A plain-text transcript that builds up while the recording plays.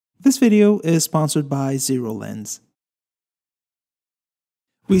This video is sponsored by Zero Lens.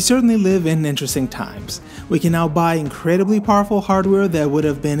 We certainly live in interesting times. We can now buy incredibly powerful hardware that would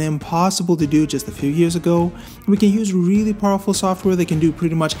have been impossible to do just a few years ago. We can use really powerful software that can do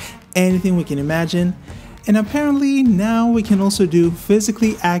pretty much anything we can imagine. And apparently now we can also do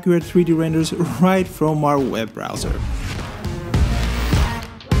physically accurate 3D renders right from our web browser.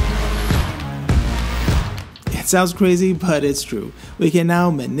 It sounds crazy, but it's true. We can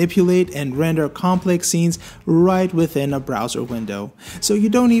now manipulate and render complex scenes right within a browser window. So you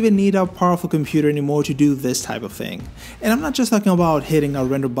don't even need a powerful computer anymore to do this type of thing. And I'm not just talking about hitting a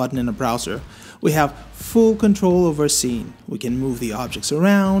render button in a browser. We have full control over a scene. We can move the objects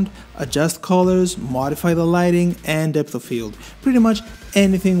around, adjust colors, modify the lighting and depth of field. Pretty much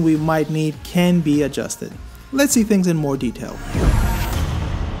anything we might need can be adjusted. Let's see things in more detail.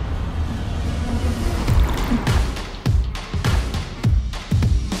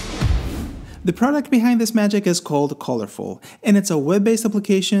 The product behind this magic is called Colorful, and it's a web-based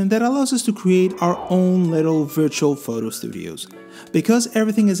application that allows us to create our own little virtual photo studios. Because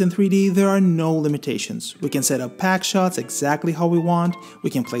everything is in 3D, there are no limitations. We can set up pack shots exactly how we want, we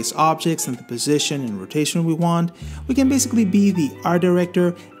can place objects in the position and rotation we want, we can basically be the art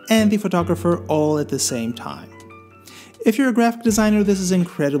director and the photographer all at the same time. If you're a graphic designer, this is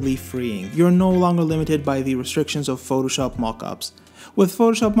incredibly freeing. You're no longer limited by the restrictions of Photoshop mockups. With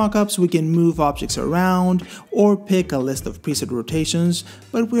Photoshop mockups, we can move objects around or pick a list of preset rotations,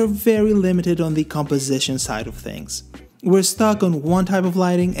 but we're very limited on the composition side of things. We're stuck on one type of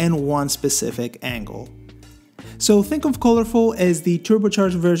lighting and one specific angle. So think of Colorful as the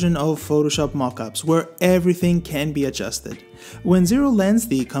turbocharged version of Photoshop mockups, where everything can be adjusted. When Zero Lens,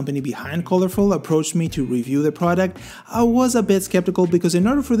 the company behind Colorful, approached me to review the product, I was a bit skeptical because in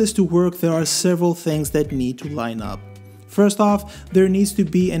order for this to work, there are several things that need to line up. First off, there needs to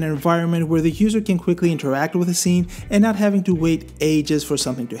be an environment where the user can quickly interact with the scene and not having to wait ages for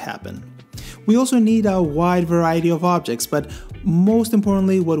something to happen. We also need a wide variety of objects, but most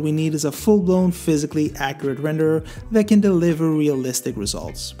importantly, what we need is a full-blown physically accurate renderer that can deliver realistic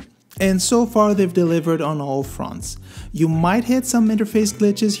results. And so far they've delivered on all fronts. You might hit some interface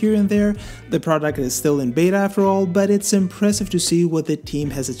glitches here and there. The product is still in beta after all, but it's impressive to see what the team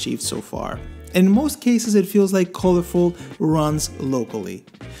has achieved so far. In most cases, it feels like Colorful runs locally.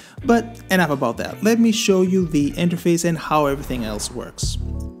 But enough about that. Let me show you the interface and how everything else works.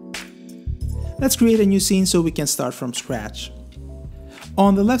 Let's create a new scene so we can start from scratch.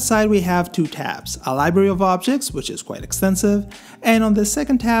 On the left side, we have two tabs, a library of objects, which is quite extensive, and on the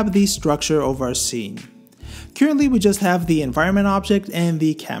second tab, the structure of our scene. Currently, we just have the environment object and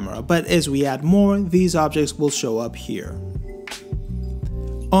the camera, but as we add more, these objects will show up here.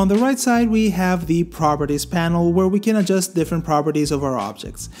 On the right side, we have the properties panel where we can adjust different properties of our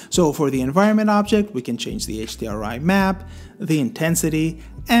objects. So for the environment object, we can change the HDRI map, the intensity,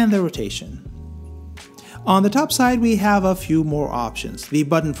 and the rotation. On the top side, we have a few more options. The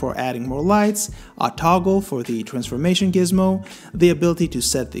button for adding more lights, a toggle for the transformation gizmo, the ability to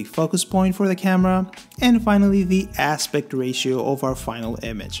set the focus point for the camera, and finally the aspect ratio of our final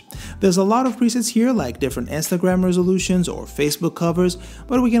image. There's a lot of presets here like different Instagram resolutions or Facebook covers,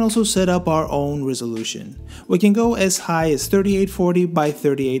 but we can also set up our own resolution. We can go as high as 3840 by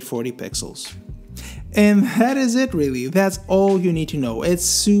 3840 pixels. And that is it really, that's all you need to know. It's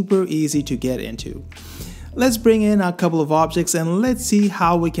super easy to get into. Let's bring in a couple of objects and let's see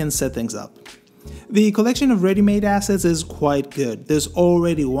how we can set things up. The collection of ready-made assets is quite good. There's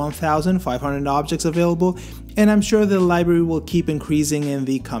already 1,500 objects available, and I'm sure the library will keep increasing in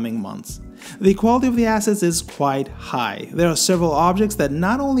the coming months. The quality of the assets is quite high. There are several objects that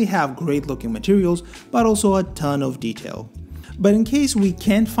not only have great looking materials, but also a ton of detail. But in case we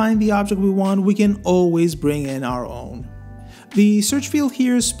can't find the object we want, we can always bring in our own. The search field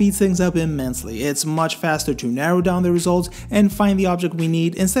here speeds things up immensely. It's much faster to narrow down the results and find the object we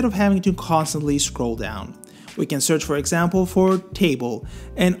need instead of having to constantly scroll down. We can search, for example, for table,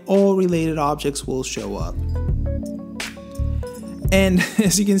 and all related objects will show up. And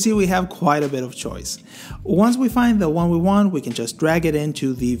as you can see, we have quite a bit of choice. Once we find the one we want, we can just drag it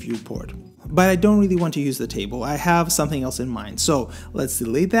into the viewport. But I don't really want to use the table, I have something else in mind. So let's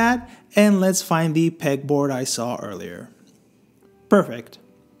delete that and let's find the pegboard I saw earlier. Perfect.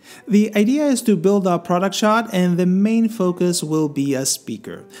 The idea is to build a product shot and the main focus will be a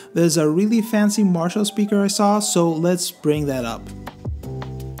speaker. There's a really fancy Marshall speaker I saw, so let's bring that up.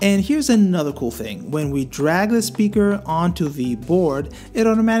 And here's another cool thing. When we drag the speaker onto the board, it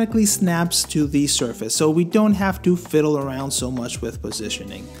automatically snaps to the surface, so we don't have to fiddle around so much with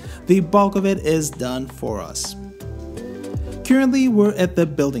positioning. The bulk of it is done for us. Currently, we're at the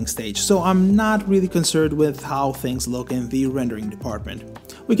building stage, so I'm not really concerned with how things look in the rendering department.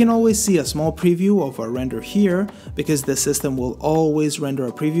 We can always see a small preview of our render here, because the system will always render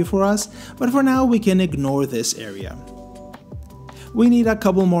a preview for us, but for now we can ignore this area. We need a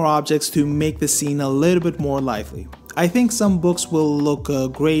couple more objects to make the scene a little bit more lively. I think some books will look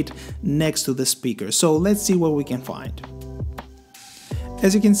great next to the speaker, so let's see what we can find.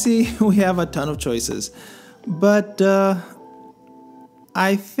 As you can see, we have a ton of choices, but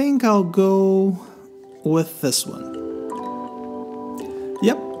I think I'll go with this one.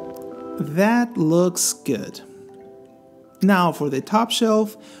 Yep, that looks good. Now for the top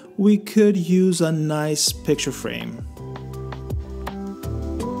shelf, we could use a nice picture frame.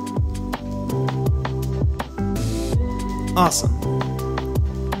 Awesome.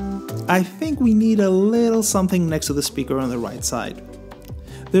 I think we need a little something next to the speaker on the right side.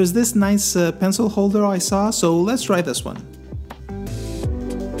 There's this nice pencil holder I saw, so let's try this one.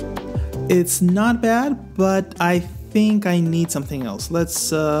 It's not bad, but I think I need something else. Let's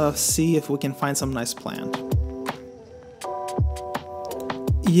see if we can find some nice plant.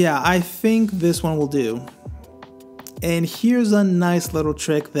 Yeah, I think this one will do. And here's a nice little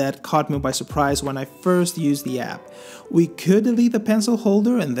trick that caught me by surprise when I first used the app. We could delete the pencil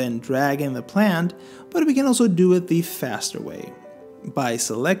holder and then drag in the plant, but we can also do it the faster way. By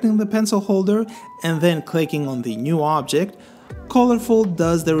selecting the pencil holder and then clicking on the new object, Colorful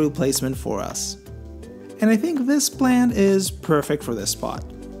does the replacement for us. And I think this plant is perfect for this spot.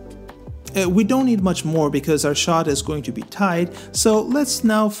 We don't need much more because our shot is going to be tight, so let's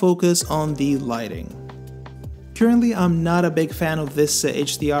now focus on the lighting. Currently, I'm not a big fan of this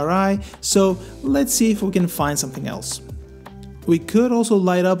HDRI, so let's see if we can find something else. We could also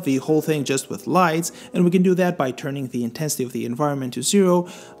light up the whole thing just with lights, and we can do that by turning the intensity of the environment to 0,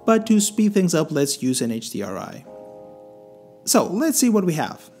 but to speed things up, let's use an HDRI. So let's see what we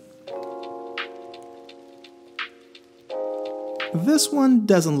have. This one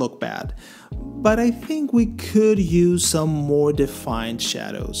doesn't look bad, but I think we could use some more defined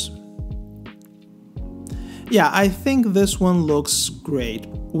shadows. Yeah, I think this one looks great.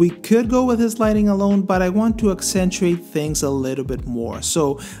 We could go with this lighting alone, but I want to accentuate things a little bit more.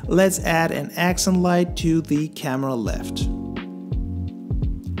 So let's add an accent light to the camera left.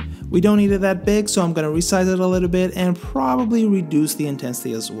 We don't need it that big, so I'm going to resize it a little bit and probably reduce the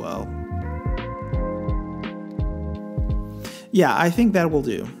intensity as well. Yeah, I think that will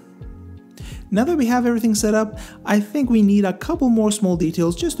do. Now that we have everything set up, I think we need a couple more small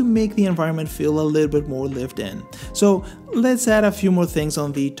details just to make the environment feel a little bit more lived in. So let's add a few more things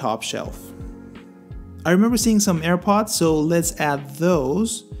on the top shelf. I remember seeing some AirPods, so let's add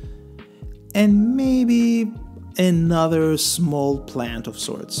those. And maybe another small plant of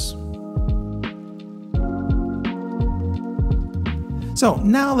sorts. So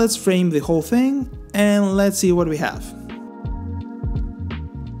now let's frame the whole thing and let's see what we have.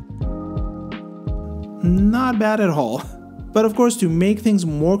 Not bad at all. But of course, to make things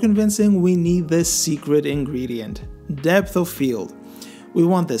more convincing, we need this secret ingredient, depth of field. We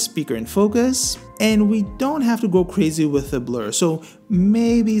want the speaker in focus, and we don't have to go crazy with the blur, so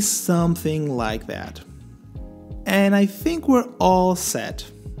maybe something like that. And I think we're all set.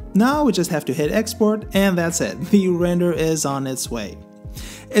 Now we just have to hit export, and that's it. The render is on its way.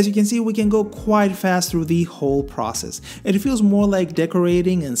 As you can see, we can go quite fast through the whole process. It feels more like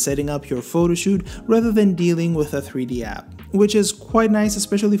decorating and setting up your photo shoot rather than dealing with a 3D app, which is quite nice,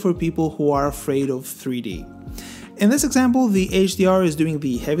 especially for people who are afraid of 3D. In this example, the HDR is doing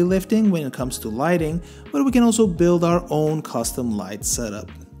the heavy lifting when it comes to lighting, but we can also build our own custom light setup.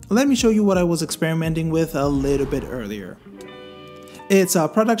 Let me show you what I was experimenting with a little bit earlier. It's a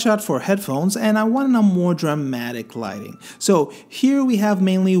product shot for headphones, and I wanted a more dramatic lighting. So here we have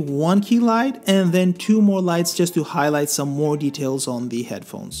mainly one key light and then two more lights just to highlight some more details on the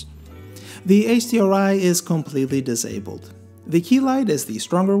headphones. The HDRI is completely disabled. The key light is the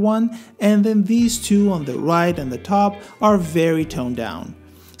stronger one, and then these two on the right and the top are very toned down.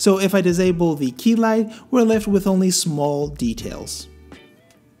 So if I disable the key light, we're left with only small details.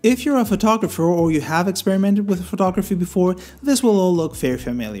 If you're a photographer or you have experimented with photography before, this will all look very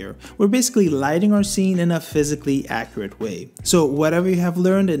familiar. We're basically lighting our scene in a physically accurate way. So whatever you have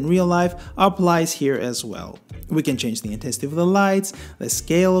learned in real life applies here as well. We can change the intensity of the lights, the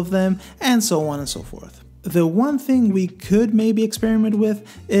scale of them, and so on and so forth. The one thing we could maybe experiment with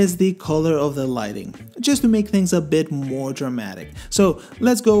is the color of the lighting, just to make things a bit more dramatic. So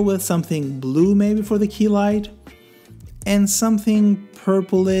let's go with something blue maybe for the key light, and something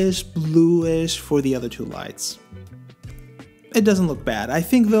purplish, bluish for the other two lights. It doesn't look bad. I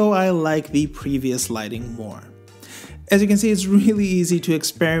think though I like the previous lighting more. As you can see, it's really easy to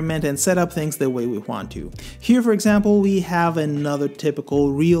experiment and set up things the way we want to. Here, for example, we have another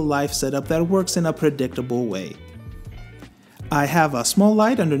typical real-life setup that works in a predictable way. I have a small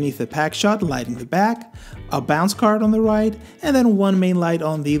light underneath the pack shot lighting the back, a bounce card on the right, and then one main light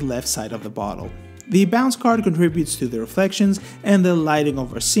on the left side of the bottle. The bounce card contributes to the reflections and the lighting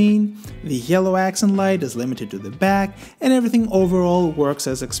of our scene, the yellow accent light is limited to the back, and everything overall works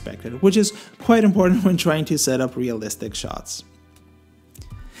as expected, which is quite important when trying to set up realistic shots.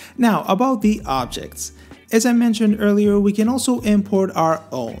 Now, about the objects. As I mentioned earlier, we can also import our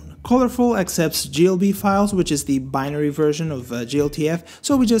own. Colorful accepts GLB files, which is the binary version of GLTF,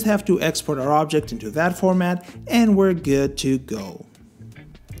 so we just have to export our object into that format and we're good to go.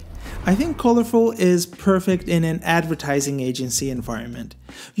 I think Colorful is perfect in an advertising agency environment.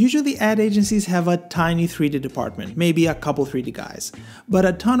 Usually ad agencies have a tiny 3D department, maybe a couple 3D guys, but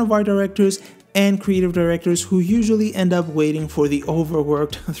a ton of art directors and creative directors who usually end up waiting for the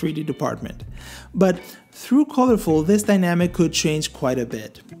overworked 3D department. But through Colorful, this dynamic could change quite a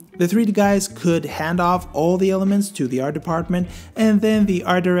bit. The 3D guys could hand off all the elements to the art department, and then the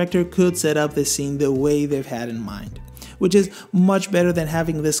art director could set up the scene the way they've had in mind, which is much better than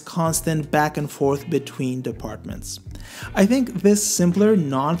having this constant back and forth between departments. I think this simpler,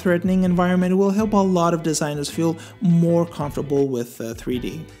 non-threatening environment will help a lot of designers feel more comfortable with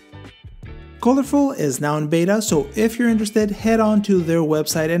 3D. Colorful is now in beta, so if you're interested, head on to their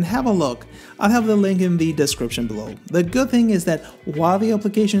website and have a look. I'll have the link in the description below. The good thing is that while the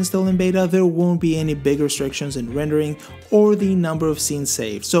application is still in beta, there won't be any big restrictions in rendering or the number of scenes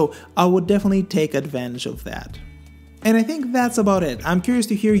saved, so I would definitely take advantage of that. And I think that's about it. I'm curious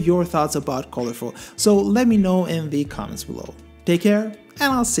to hear your thoughts about Colorful, so let me know in the comments below. Take care,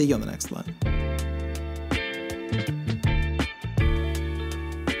 and I'll see you on the next one.